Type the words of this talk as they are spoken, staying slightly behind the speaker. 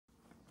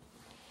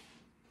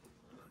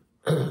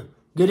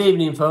Good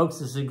evening, folks.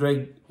 This is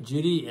Greg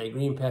Judy at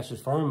Green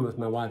Pastures Farm with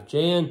my wife,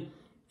 Jan.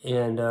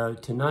 And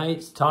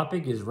tonight's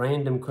topic is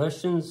random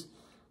questions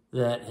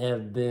that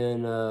have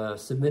been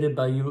submitted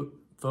by you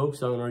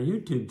folks on our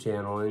YouTube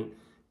channel. And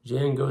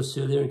Jan goes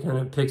through there and kind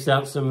of picks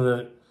out some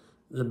of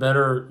the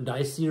better,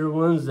 dicier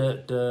ones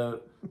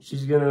that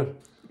she's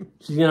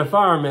gonna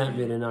fire them at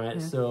me tonight.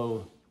 Yeah.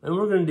 So, and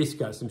we're gonna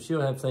discuss them.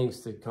 She'll have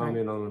things to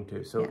comment on them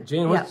too. So, yeah.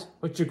 Jan,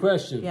 what's your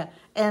question? Yeah,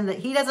 and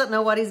he doesn't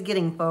know what he's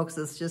getting, folks.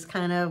 It's just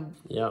kind of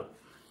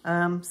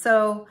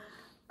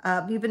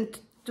you've been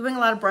doing a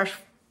lot of brush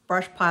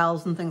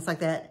piles and things like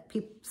that.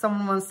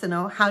 Someone wants to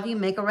know, how do you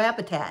make a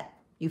rabbitat?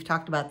 You've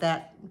talked about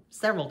that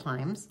several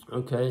times.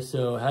 Okay,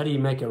 so how do you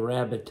make a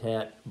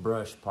rabbitat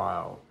brush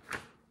pile?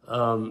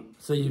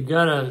 So you've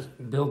got to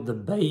build the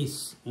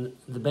base.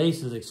 The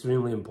base is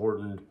extremely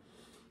important.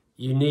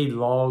 You need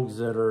logs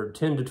that are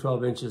 10 to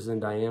 12 inches in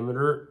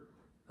diameter.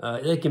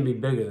 They can be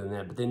bigger than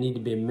that, but they need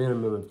to be a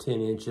minimum of 10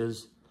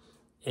 inches.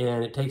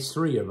 And it takes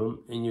 3 of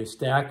them, and you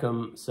stack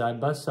them side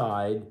by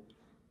side,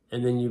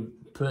 and then you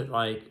put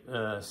like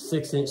a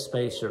 6-inch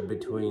spacer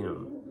between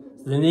them.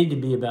 So they need to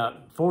be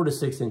about 4 to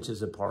 6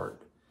 inches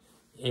apart.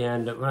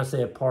 And when I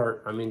say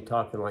apart, I mean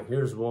talking like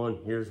here's one,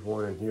 and here's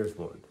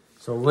one.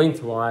 So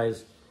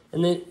lengthwise,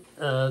 and then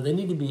they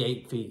need to be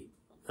 8 feet,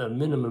 a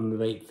minimum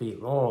of 8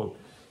 feet long.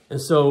 And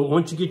so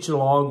once you get your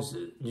logs,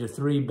 your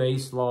 3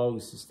 base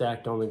logs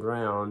stacked on the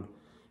ground,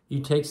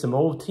 you take some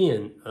old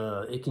tin.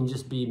 It can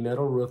just be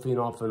metal roofing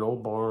off an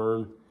old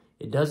barn.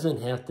 It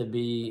doesn't have to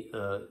be,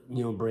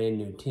 brand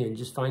new tin.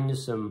 Just find you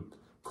some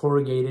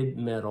corrugated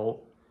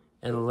metal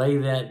and lay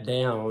that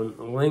down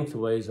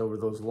lengthways over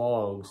those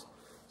logs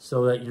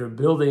so that you're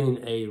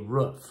building a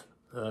roof,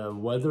 a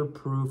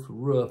weatherproof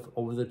roof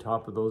over the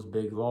top of those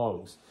big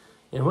logs.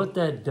 And what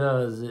that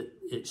does,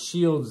 it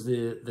shields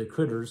the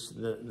critters,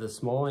 the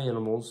small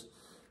animals,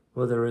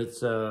 whether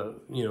it's,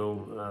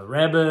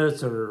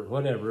 rabbits or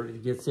whatever,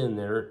 it gets in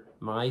there,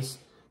 mice.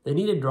 They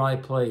need a dry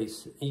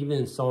place.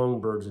 Even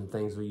songbirds and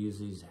things will use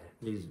these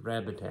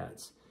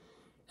rabbitats.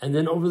 And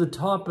then over the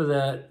top of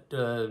that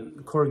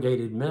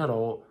corrugated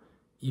metal,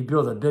 you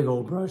build a big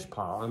old brush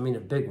pile. I mean,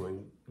 a big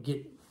one.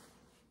 Get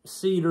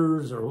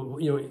cedars or,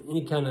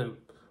 any kind of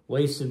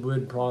wasted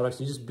wood products.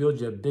 You just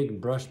build you a big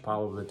brush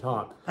pile over the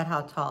top. But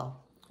how tall?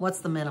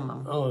 What's the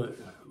minimum? Oh,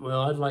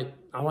 well,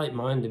 I like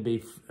mine to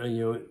be,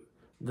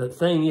 the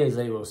thing is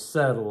they will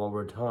settle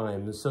over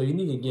time. And so you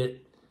need to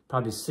get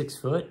probably 6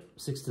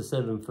 to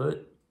 7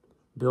 foot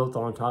built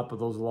on top of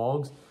those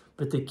logs.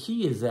 But the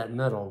key is that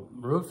metal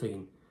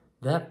roofing.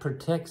 That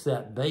protects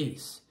that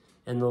base,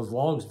 and those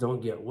logs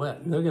don't get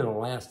wet. And they're gonna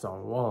last a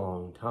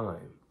long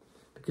time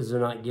because they're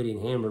not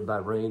getting hammered by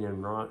rain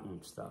and rot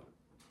and stuff.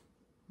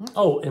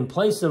 Oh, and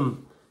place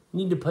them, you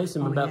need to place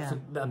them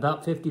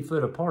about 50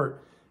 foot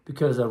apart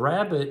because a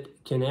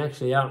rabbit can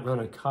actually outrun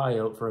a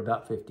coyote for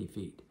about 50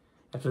 feet.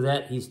 After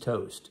that, he's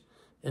toast.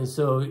 And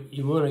so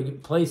you want to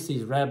place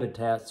these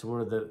rabbitats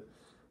where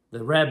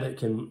the rabbit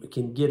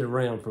can get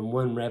around from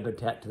one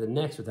rabbitat to the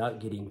next without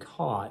getting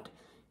caught,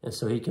 and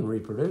so he can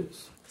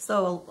reproduce.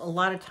 So a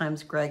lot of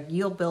times, Greg,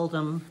 you'll build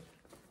them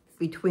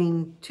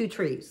between 2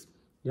 trees.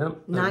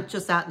 Yep. Not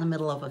just out in the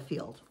middle of a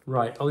field.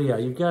 Right. Oh, yeah.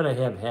 You've got to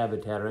have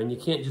habitat around. You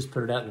can't just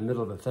put it out in the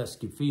middle of a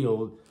fescue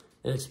field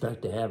and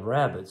expect to have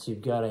rabbits.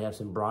 You've got to have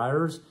some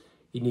briars.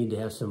 You need to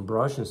have some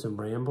brush and some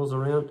brambles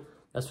around.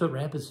 That's what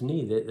rabbits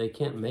need. They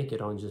can't make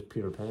it on just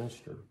pure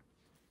pasture.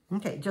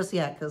 Okay. Just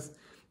yet, because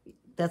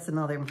that's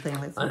another thing.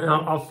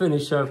 I'll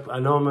finish up.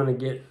 I know I'm going to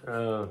get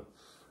a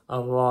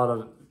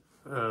lot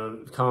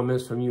of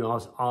comments from you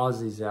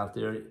Aussies out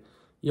there.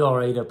 Y'all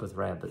are ate up with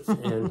rabbits.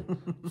 And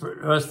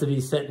for us to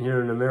be sitting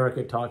here in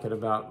America talking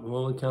about,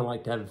 well, we kind of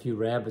like to have a few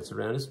rabbits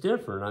around, it's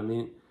different. I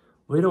mean,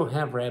 we don't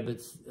have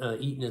rabbits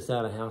eating us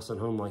out of house and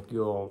home like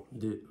you all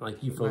do,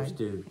 like you folks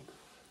do.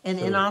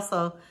 And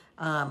also,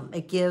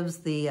 it gives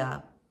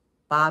the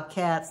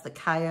bobcats, the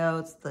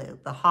coyotes,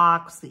 the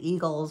hawks, the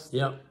eagles,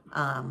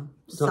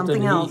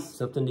 something else.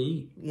 Something to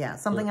eat. Yeah,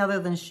 something other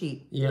than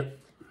sheep. Yep.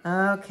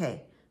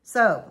 Okay,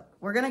 so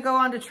we're going to go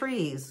on to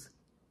trees.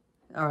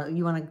 Or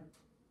you want to...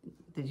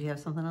 Did you have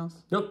something else?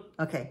 Nope.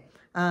 Okay.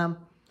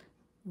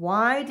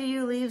 Why do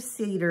you leave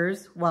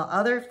cedars while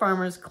other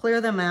farmers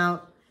clear them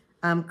out?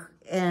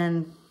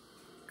 And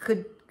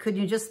could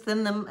you just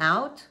thin them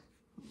out?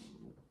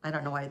 I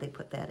don't know why they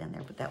put that in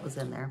there, but that was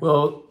in there.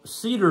 Well,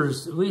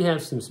 cedars, we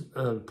have some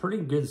pretty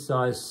good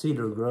sized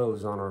cedar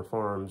groves on our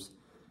farms.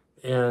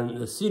 And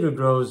the cedar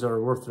groves are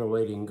worth their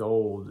weight in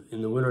gold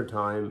in the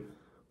wintertime.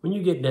 When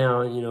you get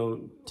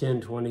down,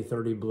 10, 20,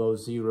 30 below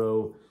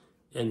zero,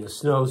 and the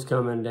snow's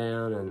coming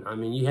down, and I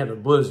mean, you have a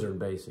blizzard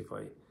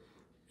basically.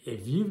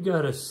 If you've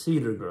got a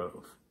cedar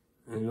grove,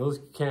 and those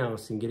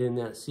cows can get in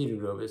that cedar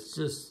grove, it's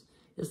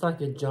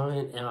like a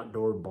giant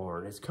outdoor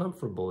barn. It's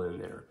comfortable in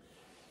there.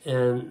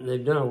 And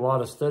they've done a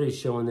lot of studies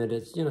showing that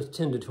it's,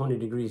 10 to 20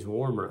 degrees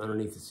warmer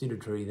underneath the cedar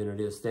tree than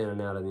it is standing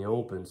out in the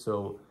open.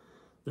 So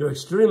they're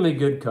extremely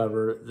good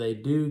cover. They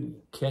do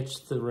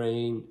catch the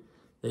rain.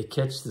 they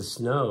catch the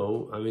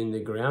snow. I mean, the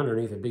ground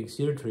underneath a big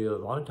cedar tree a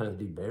lot of times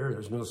be bare.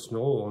 There's no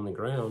snow on the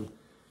ground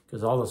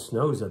because all the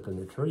snow's up in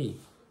the tree.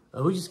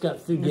 We just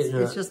got through getting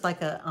It's just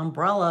like an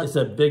umbrella. It's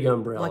a big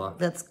umbrella. Like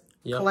that's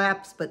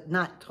collapsed, but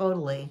not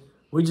totally.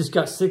 We just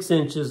got 6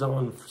 inches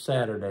on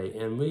Saturday,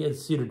 and we had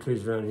cedar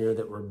trees around here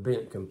that were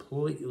bent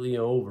completely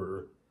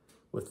over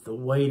with the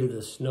weight of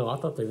the snow. I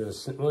thought they were going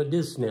to, well, it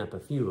did snap a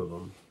few of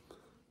them,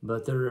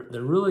 but they're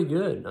really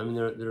good. I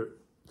mean,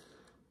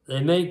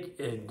 they make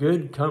a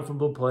good,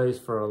 comfortable place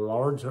for a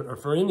large, or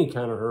for any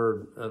kind of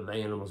herd of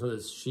animals, whether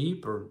it's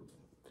sheep or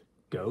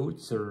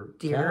goats or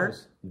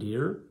cows.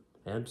 Deer,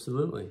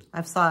 absolutely.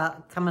 I saw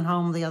coming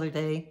home the other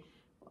day,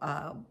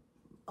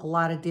 a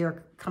lot of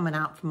deer coming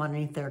out from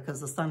underneath there because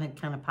the sun had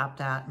kind of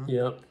popped out. And,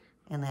 yep.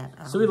 And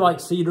that. So we like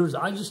cedars.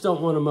 I just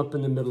don't want them up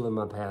in the middle of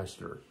my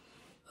pasture.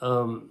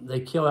 They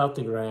kill out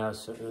the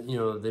grass. You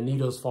know, the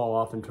needles fall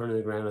off and turn to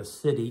the ground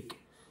acidic.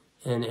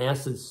 And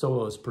acid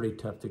soil is pretty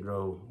tough to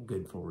grow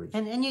good forage.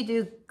 And you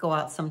do go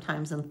out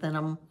sometimes and thin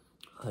them.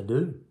 I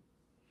do.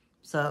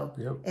 So,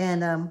 yep.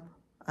 And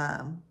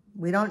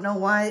we don't know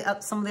why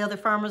some of the other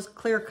farmers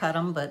clear cut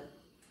them, but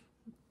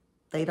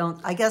they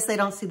don't, I guess they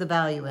don't see the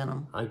value in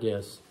them. I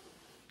guess.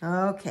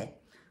 Okay.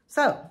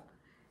 So,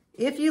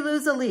 if you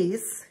lose a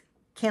lease,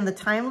 can the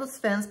timeless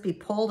fence be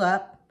pulled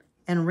up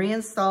and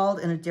reinstalled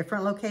in a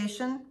different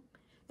location?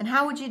 And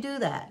how would you do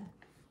that?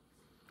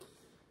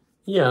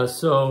 Yeah,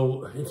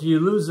 so if you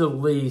lose a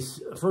lease,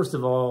 first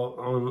of all,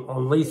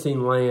 on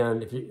leasing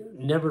land, if you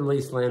never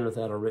lease land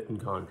without a written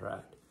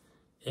contract.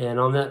 And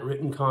on that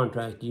written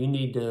contract, you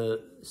need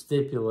to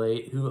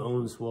stipulate who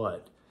owns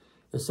what.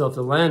 And so if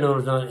the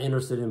landowner's not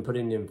interested in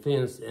putting in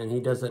fence and he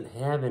doesn't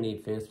have any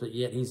fence, but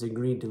yet he's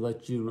agreed to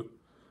let you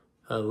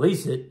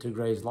lease it to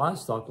graze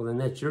livestock, well, then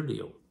that's your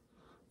deal.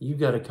 You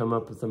got to come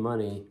up with the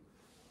money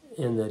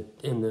and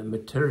the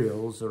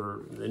materials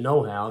or the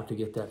know-how to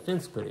get that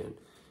fence put in.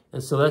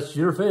 And so that's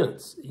your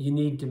fence. You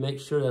need to make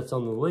sure that's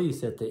on the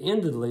lease. At the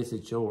end of the lease,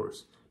 it's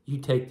yours. You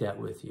take that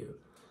with you.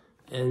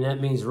 And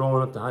that means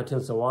rolling up the high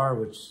tensile wire,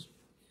 which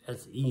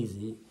that's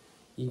easy.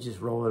 You just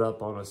roll it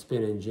up on a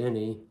spinning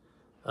jenny.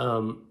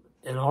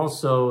 And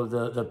also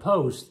the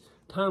post,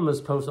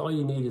 timeless post, all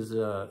you need is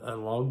a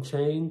log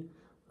chain.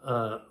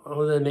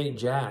 Or they make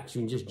jacks.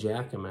 You can just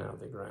jack them out of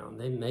the ground.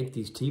 They make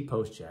these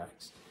T-post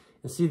jacks.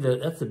 And see,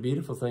 that's the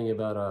beautiful thing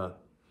about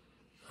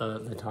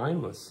the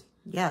timeless.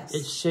 Yes.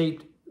 It's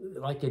shaped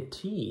like a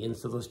T, and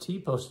so those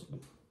T-post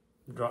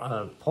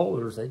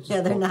pullers, they just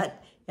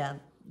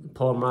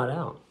pull them right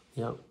out.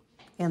 Yep.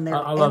 And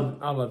I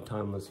love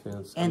timeless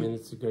fence. I mean,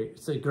 it's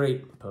a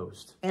great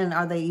post. And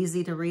are they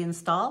easy to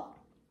reinstall?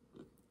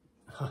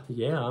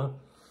 Yeah.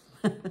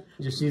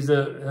 Just use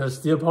a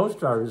steel post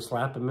driver to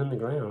slap them in the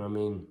ground. I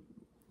mean,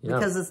 yeah.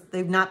 Because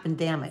they've not been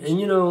damaged. And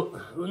you know,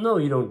 no,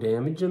 you don't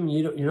damage them.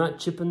 You're not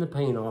chipping the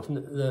paint off.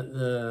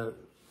 The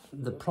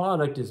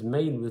product is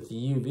made with the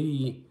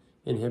UV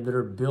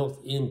inhibitor built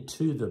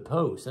into the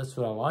post. That's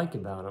what I like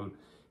about them.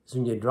 Is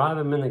when you drive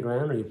them in the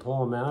ground or you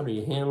pull them out or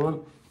you handle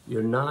them,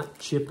 you're not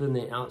chipping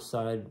the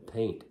outside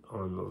paint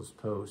on those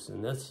posts.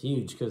 And that's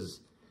huge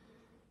because,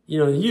 you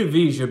know, the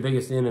UV is your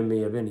biggest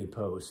enemy of any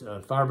post.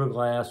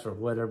 Fiberglass or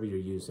whatever you're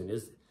using,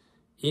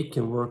 it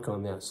can work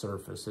on that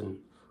surface. And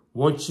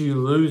once you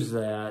lose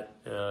that,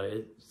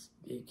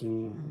 it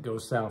can go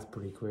south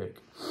pretty quick.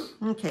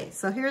 Okay,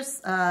 so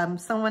here's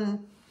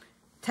someone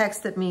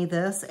texted me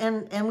this,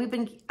 and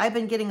I've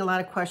been getting a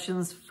lot of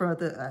questions for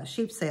the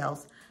sheep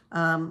sales.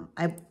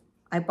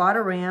 I bought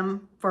a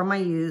ram for my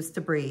ewes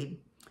to breed,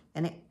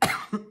 and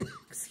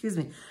excuse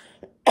me.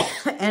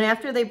 And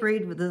after they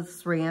breed with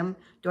this ram,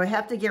 do I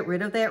have to get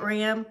rid of that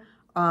ram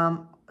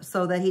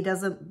so that he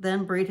doesn't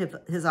then breed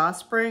his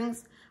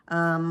offsprings?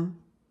 The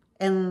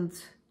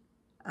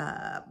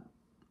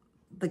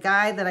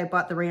guy that I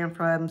bought the ram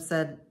from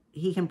said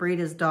he can breed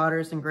his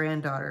daughters and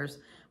granddaughters.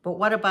 But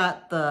what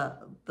about the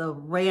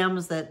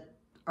rams that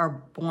are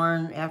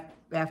born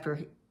after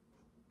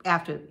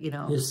you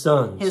know, his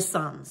sons? His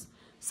sons.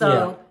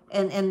 So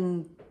yeah.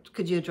 and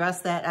could you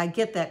address that? I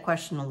get that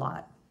question a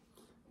lot.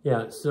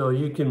 Yeah, so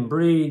you can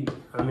breed,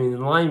 I mean,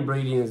 line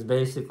breeding is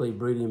basically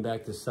breeding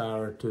back the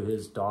sire to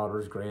his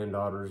daughters,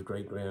 granddaughters,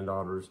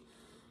 great-granddaughters.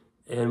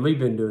 And we've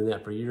been doing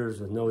that for years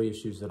with no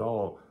issues at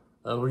all.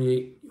 Where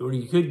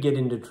you could get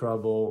into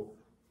trouble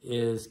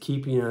is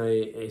keeping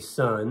a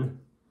son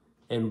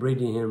and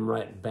breeding him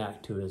right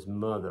back to his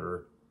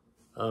mother.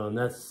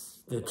 That's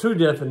the true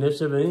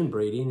definition of an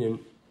inbreeding. And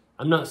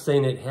I'm not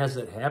saying it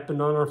hasn't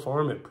happened on our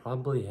farm. It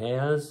probably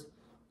has.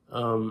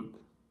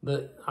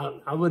 But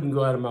I wouldn't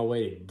go out of my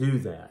way to do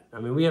that.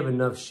 I mean, we have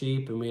enough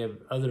sheep and we have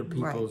other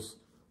people's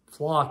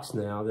flocks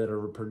now that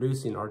are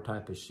producing our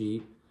type of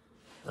sheep.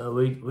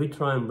 We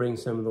try and bring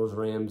some of those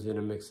rams in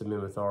and mix them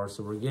in with ours.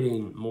 So we're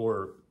getting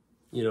more,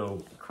 you know.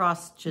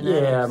 Cross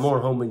genetics. Yeah, more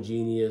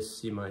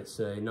homogeneous, you might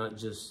say. Not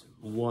just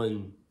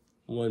one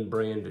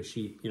brand of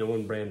sheep, you know,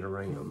 one brand of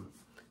ram.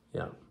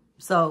 Yeah.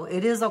 So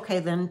it is okay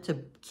then to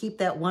keep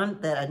that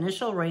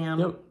initial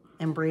ram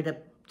and breed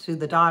it to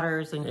the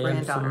daughters and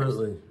granddaughters.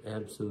 Absolutely,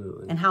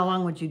 absolutely. And how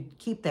long would you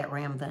keep that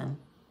ram then?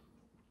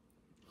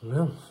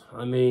 Well,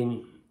 I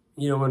mean,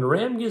 you know, when a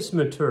ram gets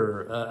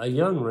mature, a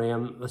young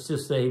ram, let's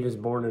just say he was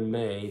born in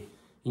May,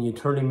 and you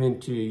turn him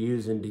into a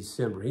ewes in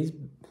December,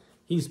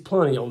 he's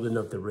plenty old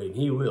enough to breed.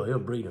 He'll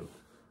breed them.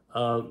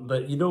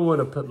 But you don't want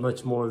to put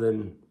much more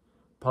than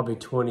probably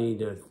 20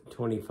 to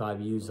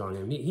 25 ewes on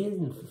him.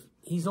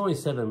 He's only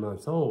 7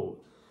 months old.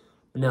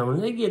 Now,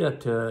 when they get up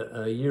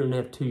to a year and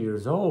a half, 2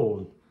 years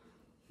old,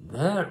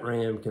 that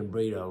ram can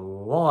breed a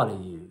lot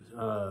of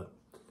ewes.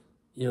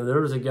 You know,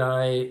 there was a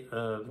guy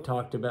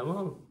talked about,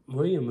 well,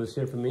 William was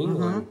here from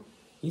England.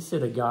 He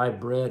said a guy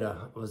bred,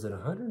 was it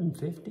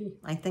 150?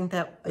 I think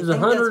that's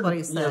what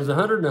he said. Yeah, it was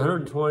 100,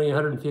 120,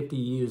 150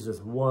 ewes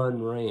with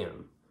one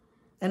ram.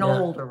 An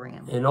older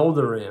ram. An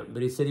older ram.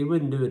 But he said he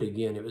wouldn't do it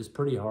again. It was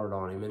pretty hard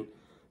on him. And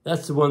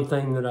that's the one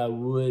thing that I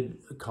would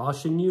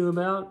caution you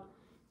about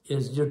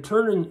is you're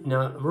turning,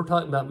 now we're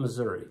talking about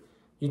Missouri.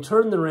 You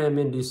turn the ram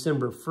in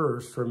December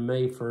 1st for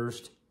May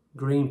 1st,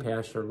 green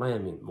pasture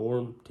lambing,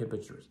 warm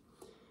temperatures.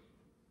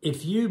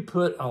 If you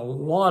put a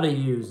lot of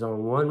ewes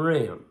on one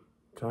ram,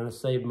 trying to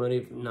save money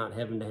from not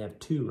having to have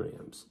two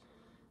rams.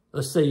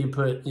 Let's say you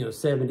put,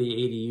 70,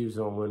 80 ewes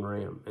on one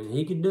ram, and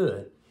he could do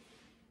it,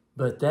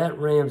 but that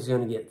ram's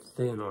going to get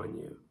thin on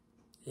you.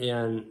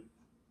 And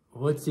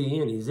what's he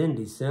in? He's in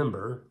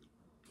December.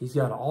 He's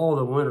got all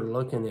the winter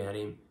looking at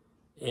him.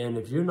 And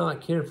if you're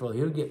not careful,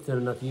 he'll get thin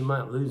enough you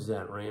might lose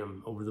that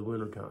ram over the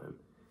winter time.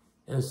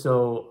 And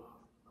so,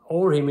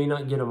 or he may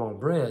not get them all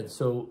bred.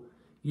 So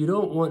you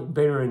don't want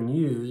barren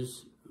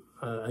ewes,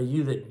 a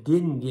ewe that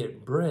didn't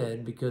get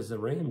bred because the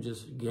ram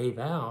just gave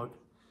out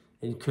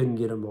and couldn't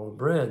get them all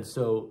bred.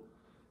 So,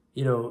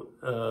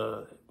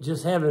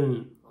 just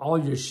having all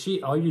your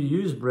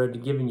ewes bred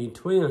and giving you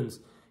twins,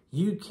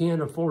 you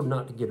can't afford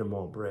not to get them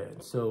all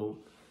bred. So,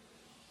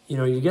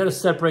 you got to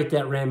separate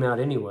that ram out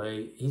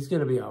anyway. He's going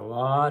to be a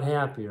lot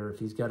happier if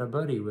he's got a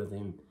buddy with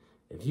him.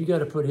 If you got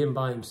to put him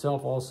by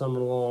himself all summer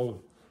long,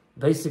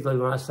 basically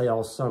when I say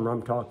all summer,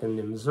 I'm talking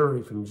in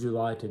Missouri from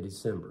July to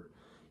December.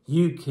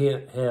 You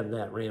can't have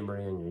that ram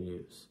around your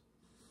ewes.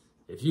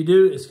 If you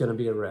do, it's going to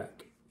be a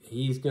wreck.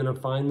 He's going to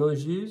find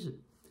those ewes.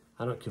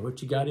 I don't care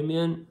what you got him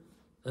in,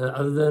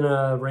 other than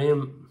a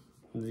ram,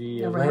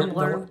 the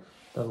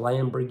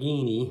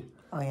Lamborghini.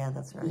 Oh, yeah,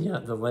 that's right. Yeah,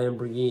 the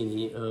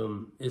Lamborghini.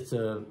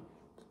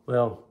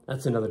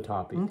 That's another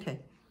topic. Okay.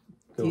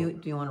 Cool.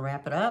 Do you want to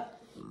wrap it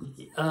up?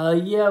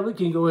 Yeah, we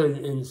can go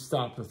ahead and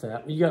stop with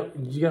that.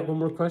 You got one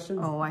more question?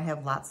 Oh, I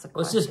have lots of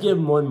questions. questions. Let's just give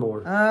them one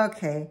more.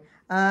 Okay.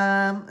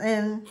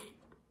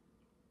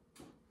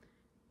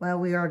 Well,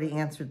 we already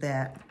answered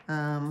that.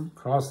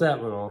 Cross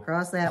that one off.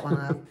 Cross that one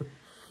off.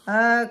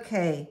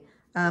 Okay.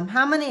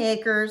 How many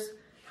acres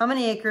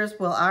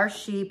will our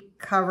sheep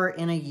cover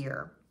in a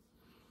year?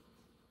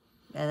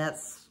 And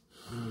that's,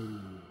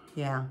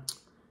 yeah.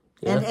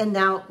 And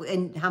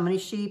how many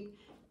sheep?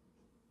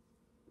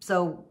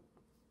 So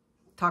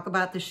talk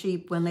about the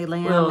sheep when they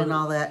lamb and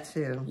all that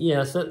too.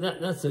 Yeah, so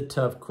that's a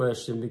tough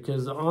question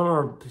because on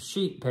our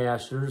sheep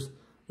pastures,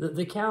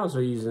 the cows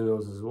are using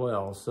those as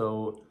well.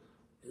 So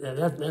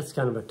that's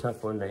kind of a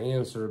tough one to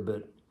answer.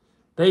 But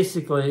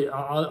basically,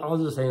 I'll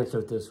just answer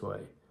it this way.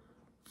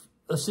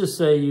 Let's just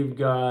say you've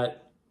got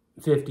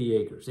 50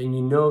 acres and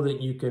you know that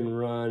you can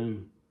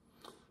run,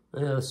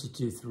 let's just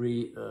do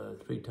three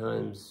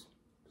times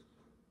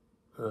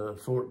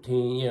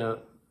 14. Yeah,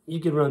 you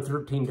can run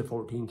 13 to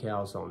 14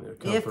 cows on there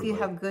if you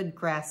have good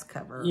grass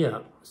cover. Yeah,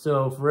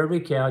 so for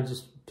every cow,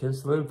 just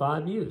pencil in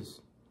 5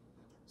 ewes.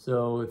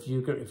 So if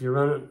you're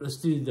running, let's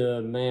do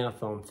the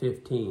math on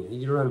 15.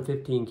 You're running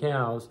 15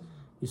 cows.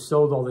 You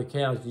sold all the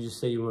cows. You just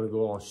say you want to go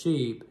all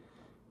sheep.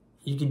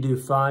 You can do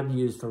 5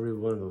 ewes for every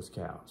one of those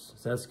cows.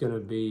 So that's going to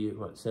be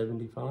what,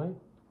 75?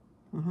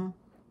 Mm-hmm.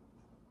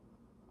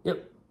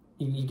 Yep.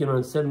 You can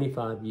run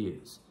 75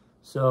 ewes.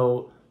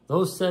 So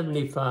those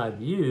 75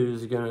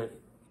 ewes are going to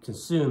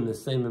consume the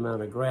same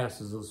amount of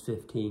grass as those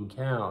 15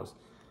 cows.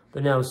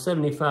 But now with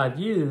 75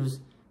 ewes,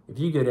 if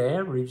you could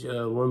average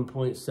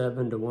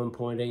 1.7 to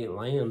 1.8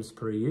 lambs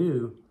per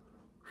ewe,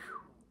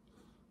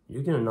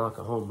 you're going to knock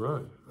a home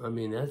run. I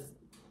mean,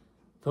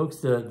 folks,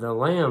 the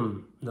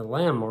lamb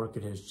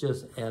market has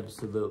just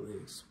absolutely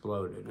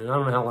exploded. And I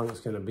don't know how long it's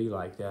going to be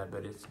like that,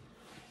 but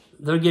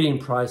they're getting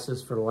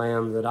prices for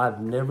lamb that I've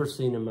never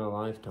seen in my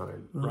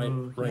lifetime right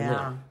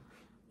now.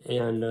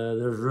 And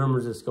there's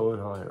rumors it's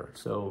going higher.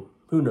 So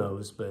who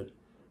knows? But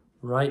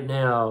right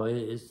now,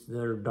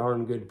 they're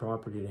darn good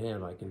property to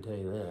have, I can tell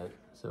you that.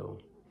 So,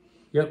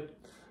 yep.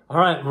 All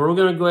right, well, we're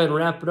going to go ahead and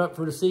wrap it up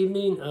for this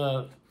evening.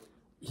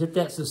 Hit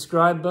that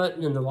subscribe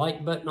button and the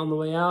like button on the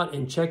way out,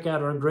 and check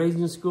out our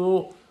grazing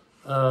school.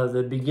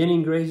 The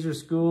beginning grazer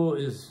school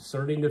is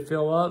starting to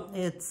fill up.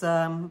 It's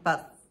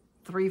about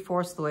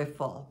 3/4 the way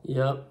full.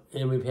 Yep,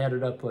 and we've had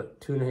it up, what,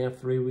 2.5,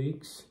 3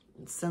 weeks?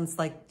 Since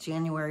like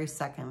January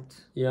 2nd.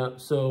 Yeah,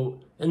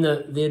 so, and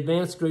the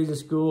advanced grazing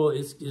school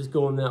is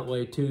going that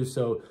way too.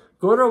 So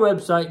go to our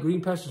website,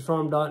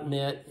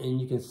 greenpasturesfarm.net,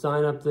 and you can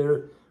sign up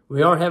there.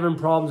 We are having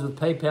problems with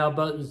PayPal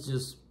buttons.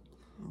 Just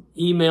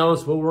email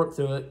us. We'll work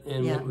through it,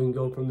 and Yeah. we can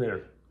go from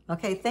there.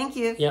 Okay, thank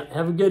you. Yeah,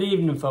 have a good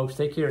evening, folks.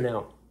 Take care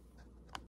now.